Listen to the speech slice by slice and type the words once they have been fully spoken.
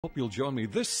Hope you'll join me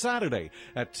this Saturday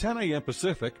at 10 a.m.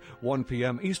 Pacific, 1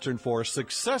 p.m. Eastern for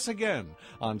Success Again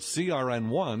on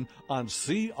CRN1 on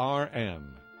CRN.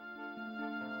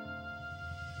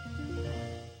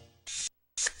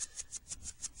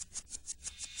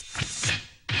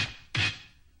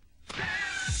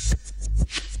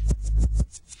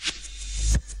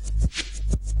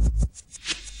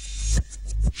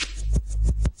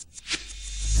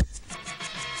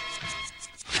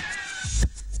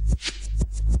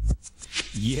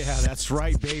 Yeah, that's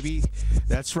right, baby.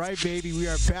 That's right, baby. We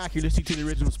are back. You're listening to the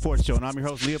Original Sports Show, and I'm your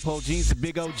host, Leopold Jeans, the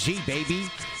Big OG, baby.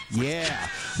 Yeah.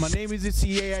 My name is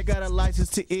FCA. I got a license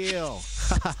to ill.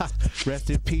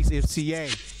 Rest in peace,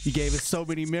 FCA. You gave us so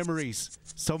many memories.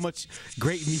 So much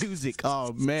great music.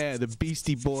 Oh, man, the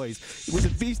Beastie Boys. When the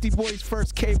Beastie Boys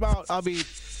first came out, I mean,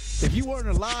 if you weren't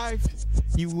alive,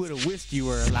 you would have wished you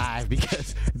were alive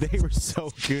because they were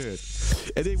so good.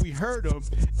 And then we heard them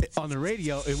on the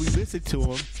radio and we listened to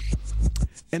them.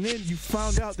 And then you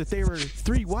found out that they were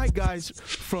three white guys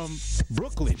from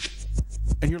Brooklyn.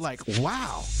 And you're like,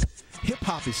 wow, hip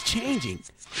hop is changing.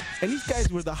 And these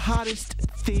guys were the hottest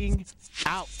thing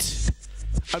out.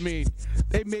 I mean,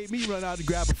 they made me run out and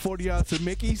grab a 40-ounce of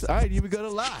Mickey's. I ain't even gonna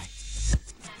lie.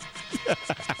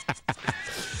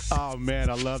 Oh, man,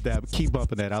 I love that. Keep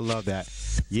bumping that. I love that.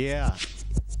 Yeah.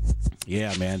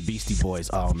 Yeah, man, Beastie Boys.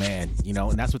 Oh, man. You know,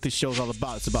 and that's what this show's all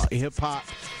about. It's about hip-hop,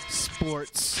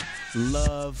 sports,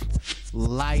 love,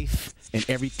 life, and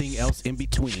everything else in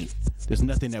between. There's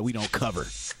nothing that we don't cover.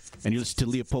 And you listen to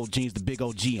Leopold Jeans, the Big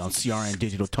OG on CRN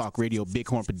Digital Talk Radio,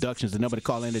 Bighorn Productions. The number to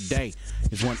call in today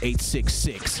is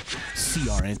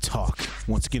 1-866-CRN Talk.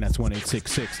 Once again, that's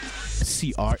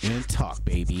 1-866-CRN Talk,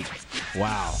 baby.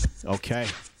 Wow. Okay.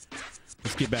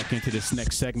 Let's get back into this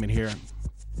next segment here.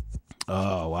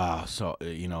 Oh, wow. So,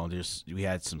 you know, we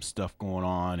had some stuff going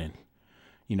on. And,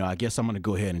 you know, I guess I'm going to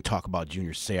go ahead and talk about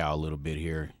Junior Seau a little bit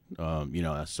here. You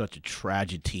know, that's such a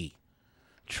tragedy.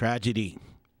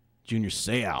 Junior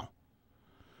Seau.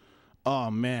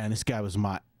 Oh, man, this guy was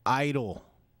my idol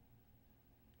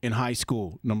in high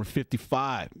school. Number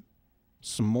 55,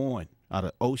 Samoan, out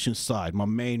of Oceanside, my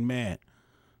main man.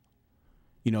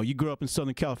 You know, you grew up in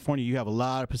Southern California, you have a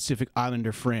lot of Pacific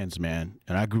Islander friends, man.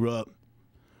 And I grew up,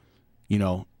 you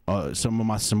know, some of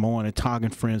my Samoan and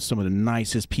Tongan friends, some of the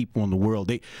nicest people in the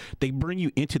world. They bring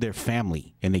you into their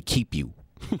family and they keep you.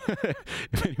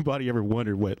 If anybody ever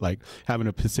wondered what like having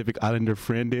a Pacific Islander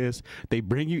friend is, they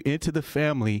bring you into the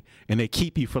family and they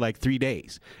keep you for like 3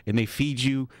 days, and they feed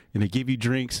you and they give you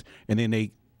drinks, and then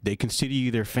they consider you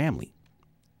their family.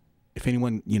 If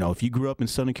anyone, you know, if you grew up in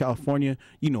Southern California,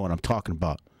 you know what I'm talking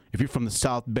about. If you're from the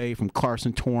South Bay, from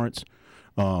Carson, Torrance,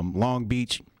 Long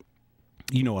Beach,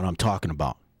 you know what I'm talking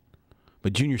about.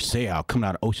 But Junior Seau, coming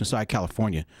out of Oceanside,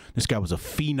 California, this guy was a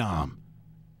phenom.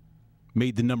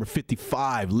 Made the number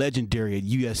 55, legendary at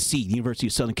USC, the University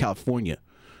of Southern California.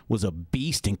 Was a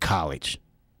beast in college.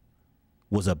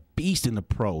 Was a beast in the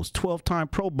pros. 12-time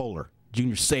Pro Bowler,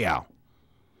 Junior Seau.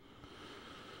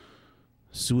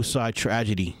 Suicide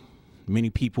tragedy. Many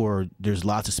people there's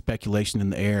lots of speculation in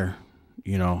the air.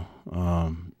 You know,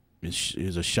 it's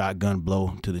a shotgun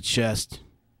blow to the chest.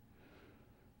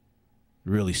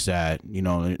 Really sad, you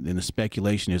know, and the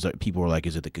speculation is that people are like,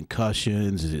 is it the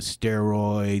concussions? Is it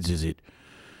steroids? Is it,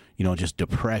 you know, just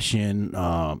depression?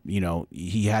 You know,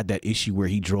 he had that issue where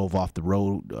he drove off the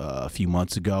road a few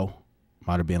months ago.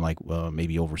 Might have been like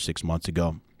maybe over 6 months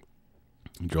ago.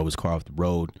 He drove his car off the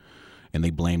road, and they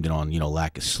blamed it on, you know,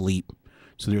 lack of sleep.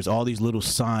 So there's all these little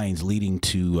signs leading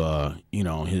to, you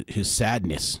know, his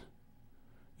sadness.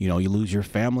 You know, you lose your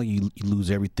family, you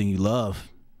lose everything you love.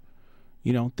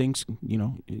 You know, things, you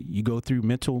know, you go through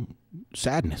mental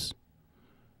sadness.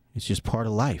 It's just part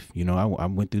of life. You know, I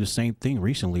went through the same thing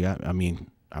recently. I mean,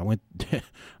 I don't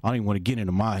even want to get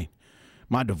into my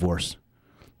divorce.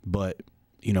 But,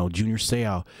 you know, Junior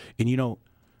Seau, and, you know,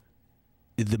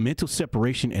 the mental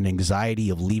separation and anxiety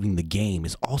of leaving the game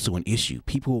is also an issue.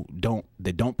 People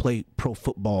that don't play pro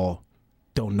football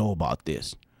don't know about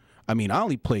this. I mean, I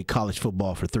only played college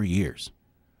football for 3 years,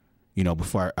 you know,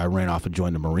 before I ran off and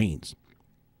joined the Marines.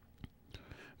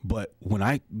 But when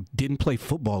I didn't play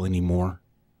football anymore,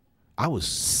 I was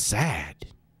sad.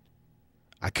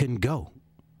 I couldn't go.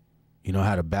 You know, I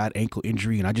had a bad ankle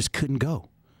injury and I just couldn't go.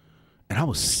 And I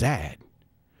was sad.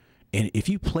 And if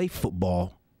you play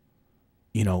football,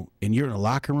 you know, and you're in a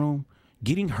locker room,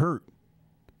 getting hurt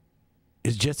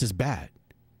is just as bad.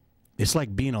 It's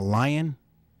like being a lion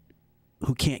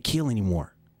who can't kill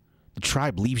anymore. The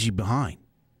tribe leaves you behind.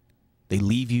 They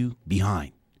leave you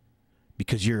behind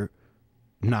because you're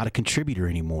not a contributor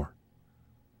anymore.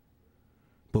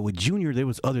 But with Junior, there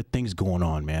was other things going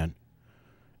on, man.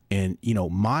 And, you know,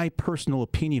 my personal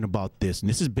opinion about this, and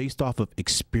this is based off of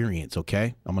experience,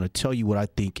 okay? I'm going to tell you what I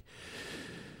think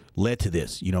led to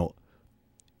this. You know,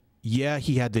 yeah,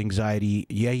 he had the anxiety.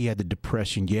 Yeah, he had the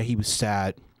depression. Yeah, he was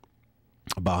sad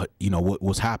about, you know, what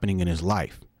was happening in his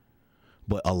life.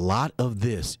 But a lot of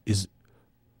this is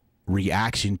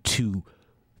reaction to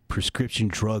prescription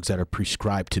drugs that are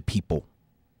prescribed to people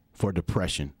for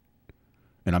depression.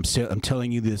 And I'm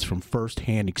telling you this from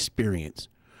firsthand experience.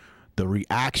 The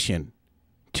reaction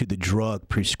to the drug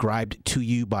prescribed to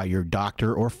you by your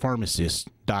doctor or pharmacist,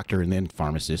 doctor and then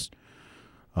pharmacist,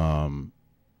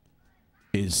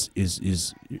 is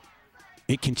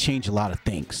it can change a lot of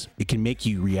things. It can make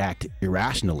you react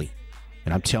irrationally.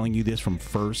 And I'm telling you this from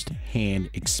first-hand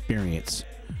experience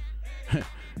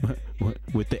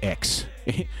with the X.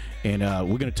 And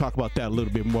we're going to talk about that a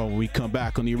little bit more when we come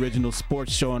back on the Original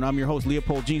Sports Show. And I'm your host,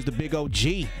 Leopold Jeans, the Big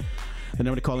OG. The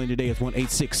number to call in today is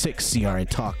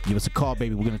 1-866-CRN-TALK. Give us a call,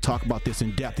 baby. We're going to talk about this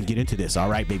in depth and get into this. All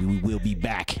right, baby, we will be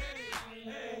back.